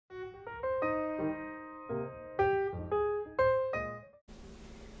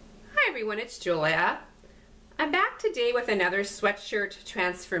everyone, it's Julia. I'm back today with another sweatshirt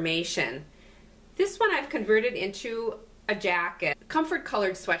transformation. This one I've converted into a jacket, comfort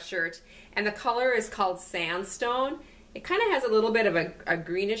colored sweatshirt, and the color is called Sandstone. It kind of has a little bit of a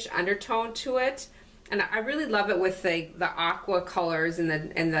greenish undertone to it, and I really love it with the aqua colors and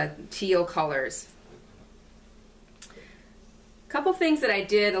the teal colors. A couple things that I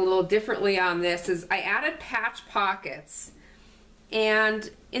did a little differently on this is I added patch pockets. And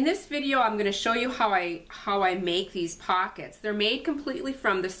in this video I'm going to show you how I make these pockets. They're made completely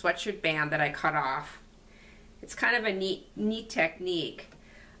from the sweatshirt band that I cut off. It's kind of a neat technique.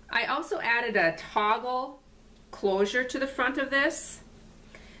 I also added a toggle closure to the front of this.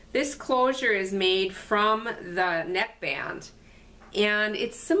 This closure is made from the neckband, and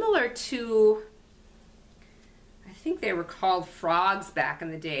it's similar to, I think they were called frogs back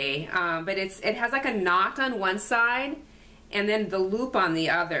in the day, but it has like a knot on one side and then the loop on the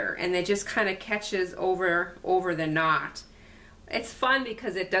other, and it just kind of catches over the knot. It's fun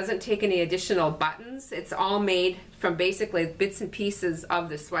because it doesn't take any additional buttons. It's all made from basically bits and pieces of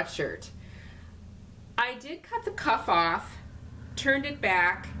the sweatshirt. I did cut the cuff off, turned it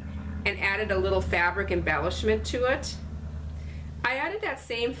back, and added a little fabric embellishment to it. I added that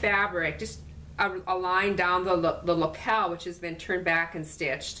same fabric, just a line down the lapel, which has been turned back and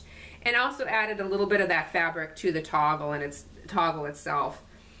stitched, and also added a little bit of that fabric to the toggle and its toggle itself.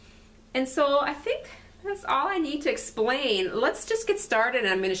 And so I think that's all I need to explain. Let's just get started, and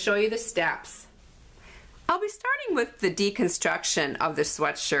I'm going to show you the steps. I'll be starting with the deconstruction of the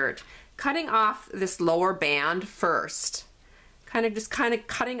sweatshirt, cutting off this lower band first. Kind of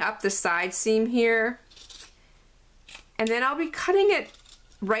cutting up the side seam here. And then I'll be cutting it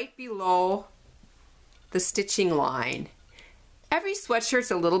right below the stitching line. Every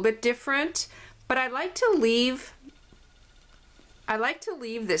sweatshirt's a little bit different, but I like to leave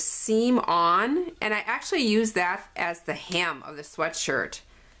this seam on, and I actually use that as the hem of the sweatshirt.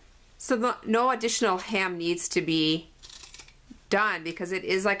 So no additional hem needs to be done because it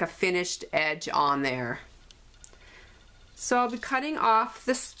is like a finished edge on there. So I'll be cutting off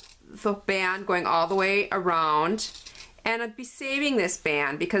the band going all the way around, and I'll be saving this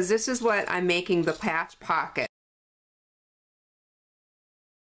band because this is what I'm making the patch pocket.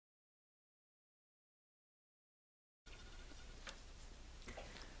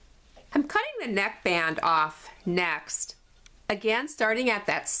 I'm cutting the neckband off next. Again, starting at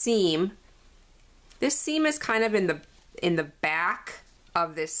that seam. This seam is kind of in the back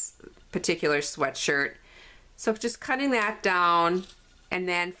of this particular sweatshirt. So just cutting that down and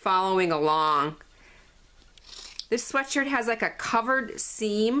then following along. This sweatshirt has like a covered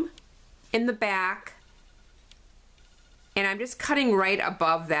seam in the back, and I'm just cutting right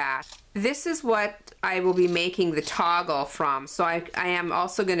above that. This is what I will be making the toggle from, so I am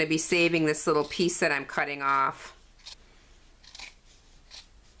also going to be saving this little piece that I'm cutting off.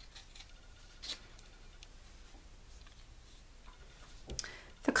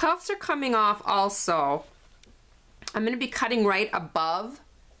 The cuffs are coming off also. I'm going to be cutting right above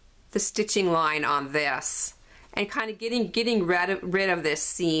the stitching line on this and kind of getting rid of this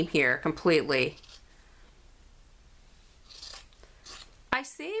seam here completely. I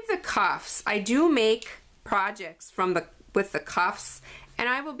save the cuffs. I do make projects with the cuffs, and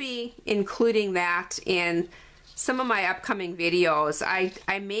I will be including that in some of my upcoming videos.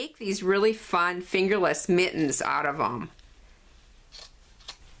 I make these really fun fingerless mittens out of them.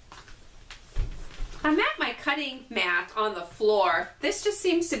 I'm at my cutting mat on the floor. This just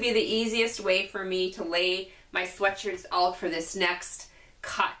seems to be the easiest way for me to lay my sweatshirts out for this next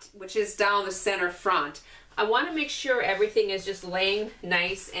cut, which is down the center front. I want to make sure everything is just laying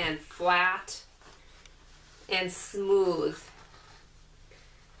nice and flat and smooth.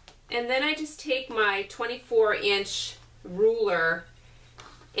 And then I just take my 24-inch ruler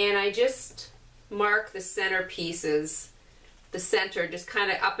and I just mark the center pieces, the center, just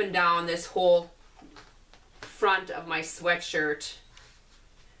kind of up and down this whole front of my sweatshirt.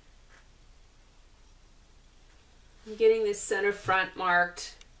 I'm getting this center front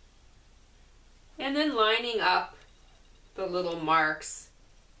marked, and then lining up the little marks.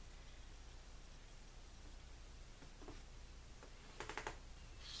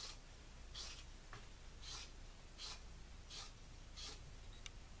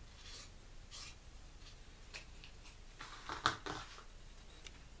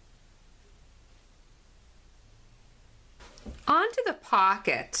 Onto the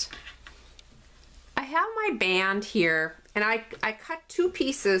pocket. I have my band here, and I cut two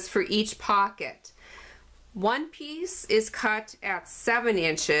pieces for each pocket. One piece is cut at 7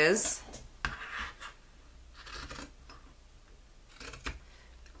 inches.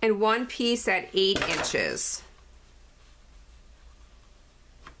 and one piece at 8 inches.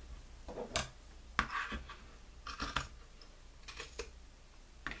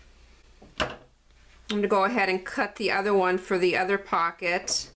 I'm going to go ahead and cut the other one for the other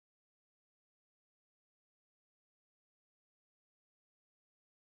pocket.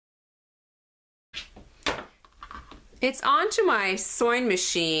 It's onto my sewing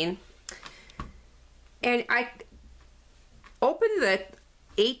machine, and I open the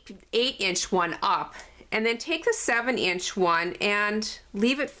 8-inch one up and then take the 7-inch one and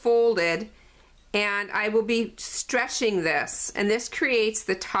leave it folded, and I will be stretching this, and this creates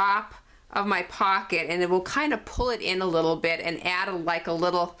the top of my pocket, and it will kind of pull it in a little bit and add a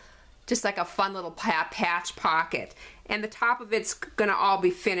little, just like a fun little patch pocket. And the top of it's gonna all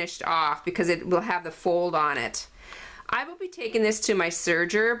be finished off because it will have the fold on it. I will be taking this to my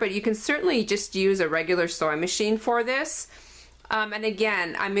serger, but you can certainly just use a regular sewing machine for this. And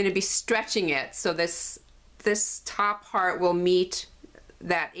again, I'm going to be stretching it so this top part will meet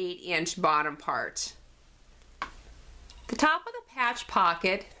that 8-inch bottom part. The top of the patch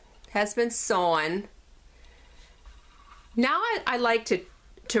pocket has been sewn. Now I like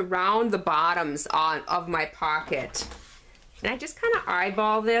to round the bottoms of my pocket. And I just kind of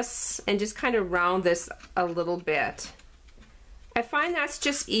eyeball this and just kind of round this a little bit. I find that's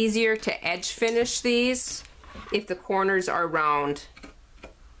just easier to edge finish these if the corners are round.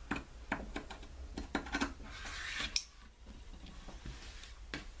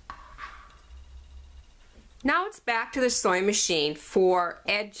 Now it's back to the sewing machine for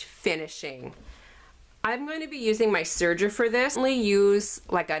edge finishing. I'm going to be using my serger for this. Only use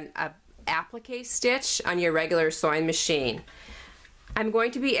like an applique stitch on your regular sewing machine. I'm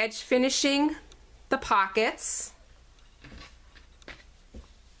going to be edge finishing the pockets,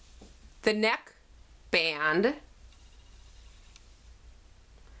 the neck band,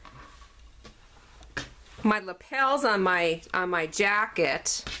 my lapels on my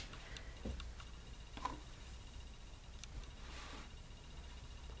jacket,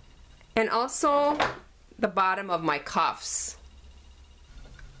 and also the bottom of my cuffs.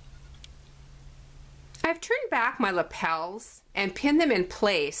 I've turned back my lapels and pinned them in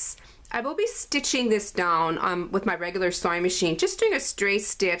place. I will be stitching this down with my regular sewing machine, just doing a straight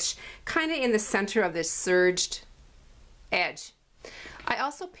stitch kind of in the center of this serged edge. I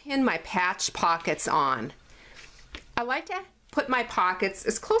also pin my patch pockets on. I like to put my pockets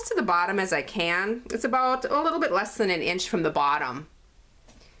as close to the bottom as I can. It's about a little bit less than an inch from the bottom,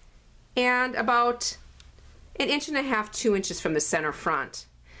 and about 1.5 inches, 2 inches from the center front.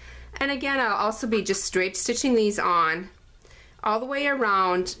 And again, I'll also be just straight stitching these on all the way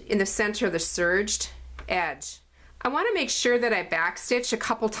around in the center of the serged edge. I want to make sure that I backstitch a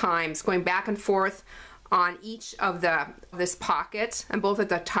couple times, going back and forth on each of this pocket and both at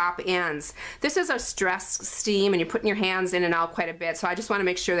the top ends. This is a stress seam and you're putting your hands in and out quite a bit, so I just want to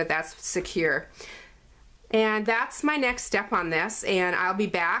make sure that that's secure. And that's my next step on this, and I'll be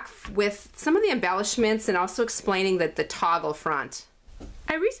back with some of the embellishments and also explaining the toggle front.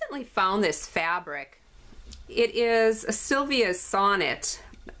 I recently found this fabric. It is a Silvia's Sonnet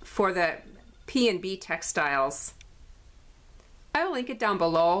for the P&B Textiles. I will link it down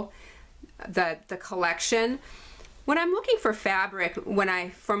below, the collection. When I'm looking for fabric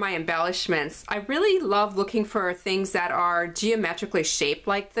for my embellishments, I really love looking for things that are geometrically shaped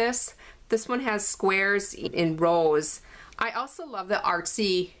like this. This one has squares in rows. I also love the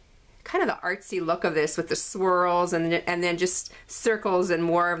artsy, kind of the artsy look of this with the swirls and then just circles and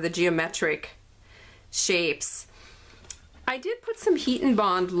more of the geometric shapes. I did put some Heat and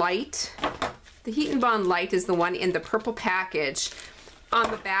Bond Light. The Heat and Bond Light is the one in the purple package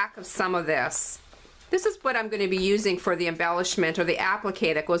on the back of some of this. This is what I'm going to be using for the embellishment or the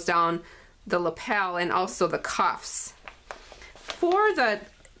applique that goes down the lapel and also the cuffs. For the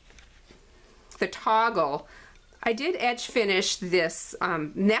toggle, I did edge finish this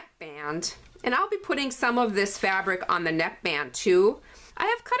neckband, and I'll be putting some of this fabric on the neckband too. I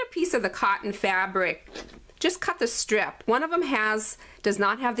have cut a piece of the cotton fabric, just cut the strip. One of them does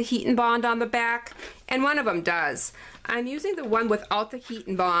not have the Heat and Bond on the back, and one of them does. I'm using the one without the Heat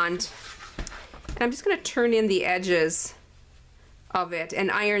and Bond, and I'm just going to turn in the edges of it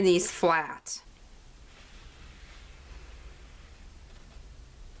and iron these flat.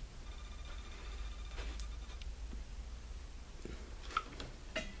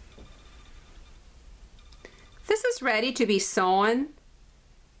 This is ready to be sewn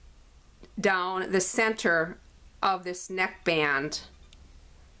down the center of this neckband.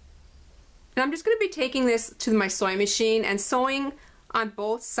 And I'm just going to be taking this to my sewing machine and sewing on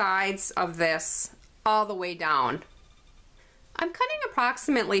both sides of this all the way down. I'm cutting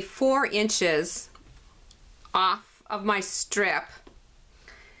approximately 4 inches off of my strip,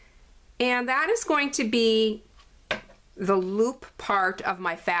 and that is going to be the loop part of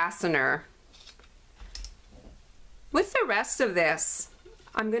my fastener. With the rest of this,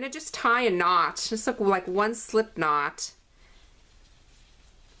 I'm going to just tie a knot, just like one slip knot,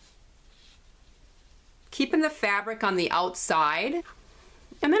 keeping the fabric on the outside.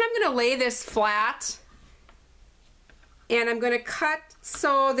 And then I'm going to lay this flat, and I'm going to cut,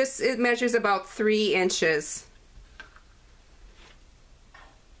 so it measures about 3 inches.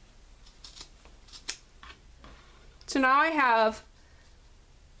 So now I have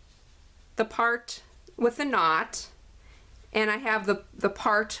the part with the knot, and I have the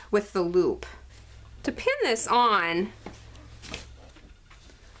part with the loop. To pin this on,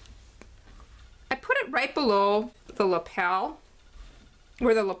 I put it right below the lapel,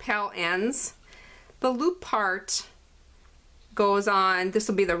 where the lapel ends. The loop part goes on, this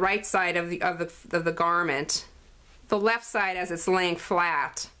will be the right side of the garment, the left side as it's laying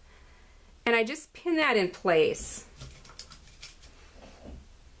flat. And I just pin that in place.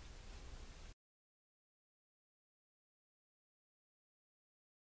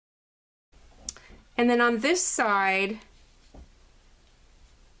 And then on this side,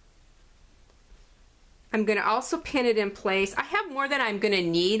 I'm going to also pin it in place. I have more than I'm going to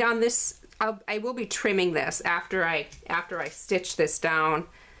need on this. I will be trimming this after I stitch this down.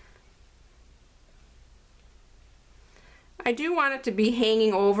 I do want it to be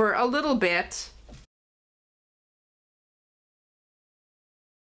hanging over a little bit.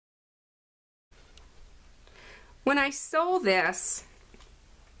 When I sew this,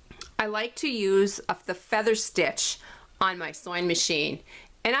 I like to use the feather stitch on my sewing machine,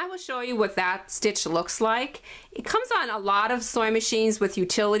 and I will show you what that stitch looks like. It comes on a lot of sewing machines with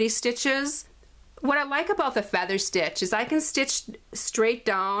utility stitches. What I like about the feather stitch is I can stitch straight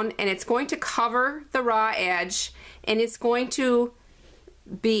down, and it's going to cover the raw edge, and it's going to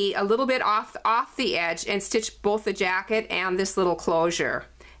be a little bit off the edge and stitch both the jacket and this little closure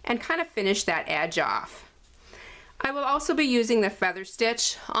and kind of finish that edge off. I will also be using the feather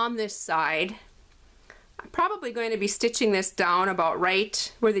stitch on this side. I'm probably going to be stitching this down about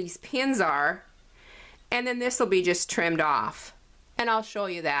right where these pins are, and then this will be just trimmed off, and I'll show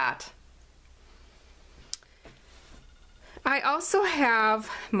you that. I also have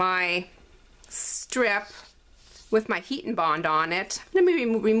my strip with my heat and bond on it. I'm going to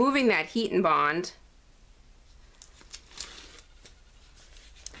be removing that heat and bond.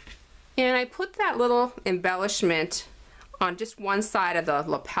 And I put that little embellishment on just one side of the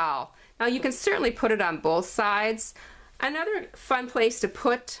lapel. Now you can certainly put it on both sides. Another fun place to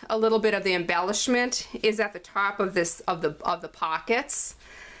put a little bit of the embellishment is at the top of the pockets.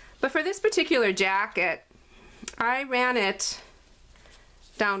 But for this particular jacket, I ran it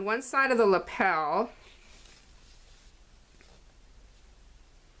down one side of the lapel.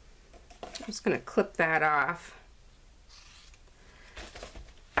 I'm just going to clip that off.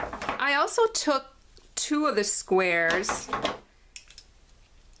 I also took 2 of the squares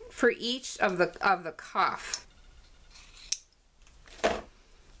for each of the cuff,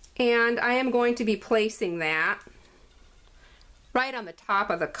 and I am going to be placing that right on the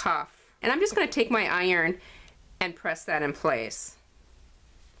top of the cuff, and I'm just going to take my iron and press that in place.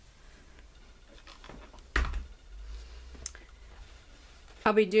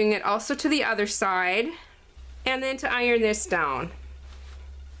 I'll be doing it also to the other side, and then to iron this down.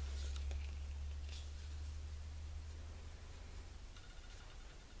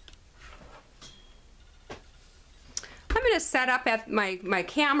 I'm going to set up at my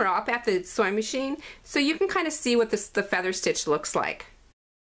camera up at the sewing machine so you can kind of see what the feather stitch looks like.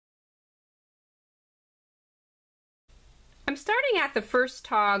 I'm starting at the first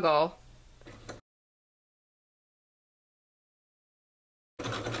toggle.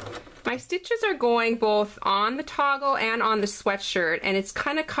 My stitches are going both on the toggle and on the sweatshirt, and it's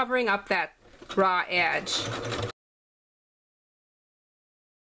kind of covering up that raw edge.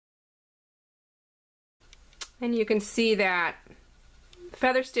 And you can see that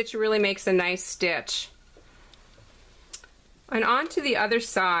feather stitch really makes a nice stitch. And on to the other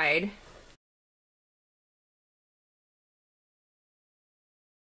side.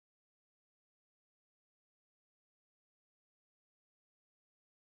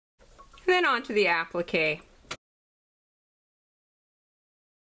 And then on to the applique.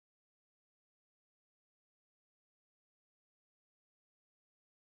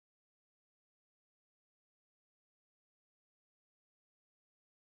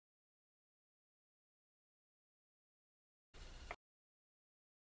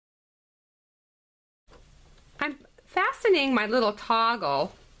 I'm fastening my little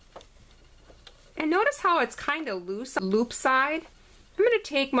toggle, and notice how it's kind of loose on the loop side. I'm going to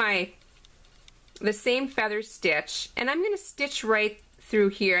take the same feather stitch, and I'm going to stitch right through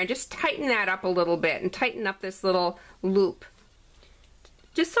here and just tighten that up a little bit and tighten up this little loop,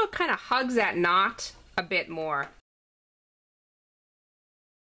 just so it kind of hugs that knot a bit more.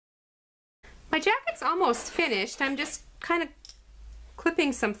 My jacket's almost finished. I'm just kind of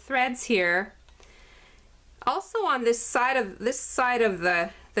clipping some threads here. Also on this side of the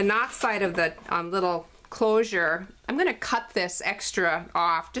knot side of the little closure, I'm going to cut this extra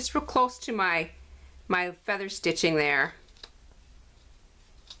off just real close to my feather stitching there.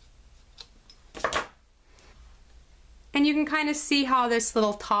 And you can kind of see how this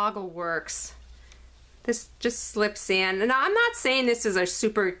little toggle works. This just slips in. And I'm not saying this is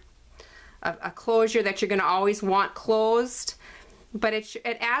a closure that you're going to always want closed, but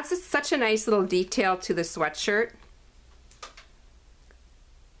it adds such a nice little detail to the sweatshirt.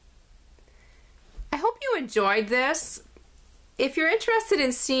 I hope you enjoyed this. If you're interested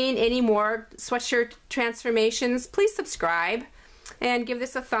in seeing any more sweatshirt transformations, please subscribe and give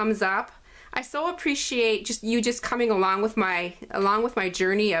this a thumbs up. I so appreciate you just coming along with my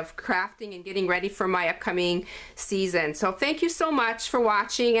journey of crafting and getting ready for my upcoming season. So thank you so much for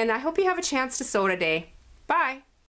watching, and I hope you have a chance to sew today. Bye.